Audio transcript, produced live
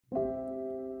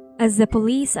As the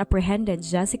police apprehended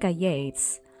Jessica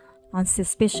Yates on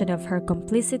suspicion of her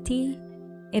complicity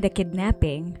in the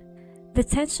kidnapping, the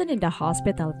tension in the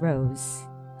hospital rose.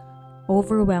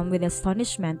 Overwhelmed with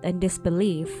astonishment and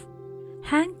disbelief,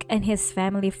 Hank and his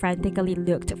family frantically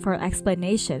looked for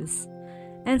explanations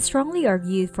and strongly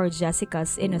argued for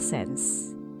Jessica's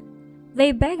innocence.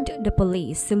 They begged the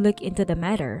police to look into the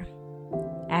matter,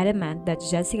 adamant that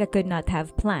Jessica could not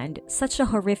have planned such a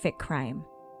horrific crime.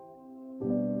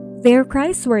 Their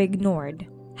cries were ignored,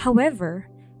 however,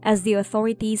 as the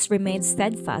authorities remained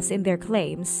steadfast in their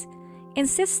claims,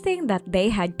 insisting that they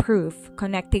had proof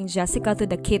connecting Jessica to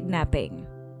the kidnapping.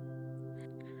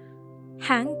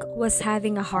 Hank was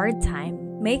having a hard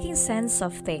time making sense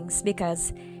of things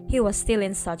because he was still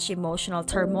in such emotional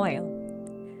turmoil.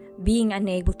 Being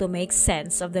unable to make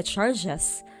sense of the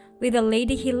charges with the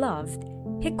lady he loved,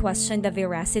 he questioned the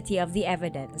veracity of the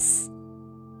evidence.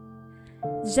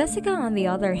 Jessica, on the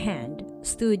other hand,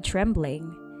 stood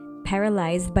trembling,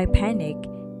 paralyzed by panic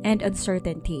and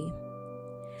uncertainty.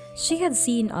 She had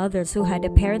seen others who had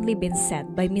apparently been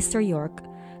sent by Mr. York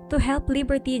to help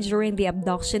Liberty during the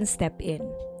abduction step in.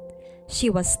 She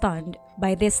was stunned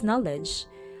by this knowledge,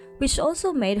 which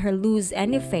also made her lose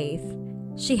any faith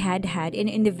she had had in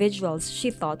individuals she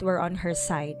thought were on her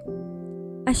side.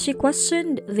 As she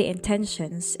questioned the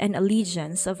intentions and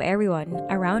allegiance of everyone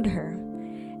around her,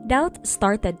 doubt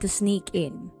started to sneak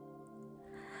in.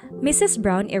 Mrs.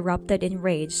 Brown erupted in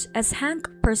rage as Hank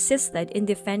persisted in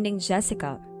defending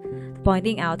Jessica,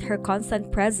 pointing out her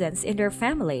constant presence in their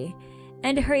family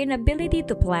and her inability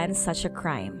to plan such a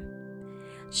crime.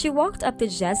 She walked up to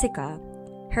Jessica,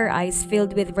 her eyes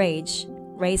filled with rage,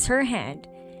 raised her hand,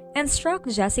 and struck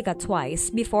Jessica twice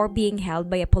before being held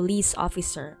by a police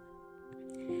officer.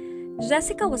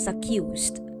 Jessica was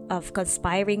accused of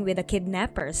conspiring with the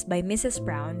kidnappers by Mrs.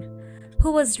 Brown,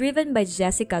 who was driven by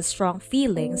Jessica's strong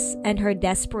feelings and her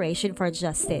desperation for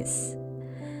justice.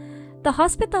 The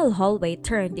hospital hallway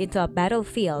turned into a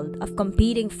battlefield of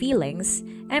competing feelings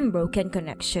and broken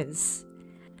connections.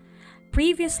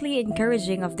 Previously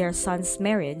encouraging of their son's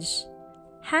marriage,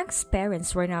 Hank's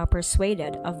parents were now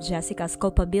persuaded of Jessica's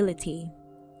culpability.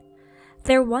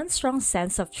 Their once strong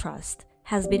sense of trust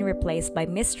has been replaced by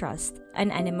mistrust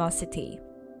and animosity.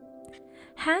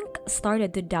 Hank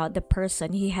started to doubt the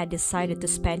person he had decided to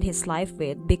spend his life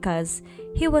with because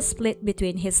he was split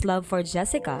between his love for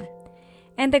Jessica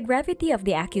and the gravity of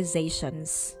the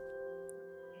accusations.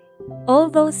 All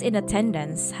those in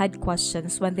attendance had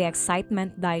questions when the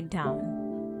excitement died down.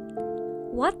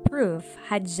 What proof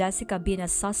had Jessica been a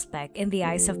suspect in the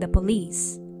eyes of the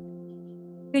police?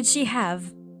 Could she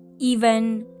have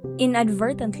even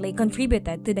inadvertently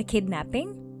contributed to the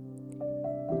kidnapping?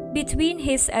 Between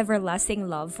his everlasting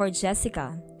love for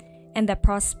Jessica and the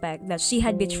prospect that she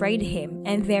had betrayed him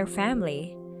and their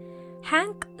family,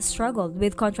 Hank struggled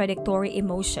with contradictory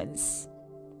emotions.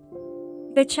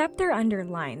 The chapter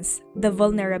underlines the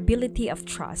vulnerability of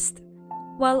trust,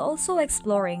 while also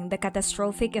exploring the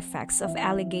catastrophic effects of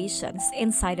allegations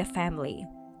inside a family.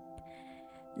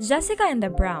 Jessica and the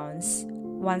Browns'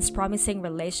 once promising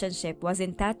relationship was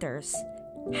in tatters,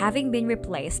 having been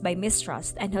replaced by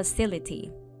mistrust and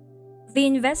hostility. The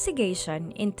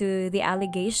investigation into the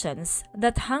allegations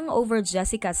that hung over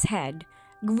Jessica's head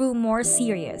grew more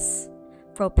serious,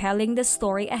 propelling the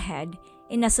story ahead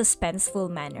in a suspenseful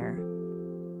manner.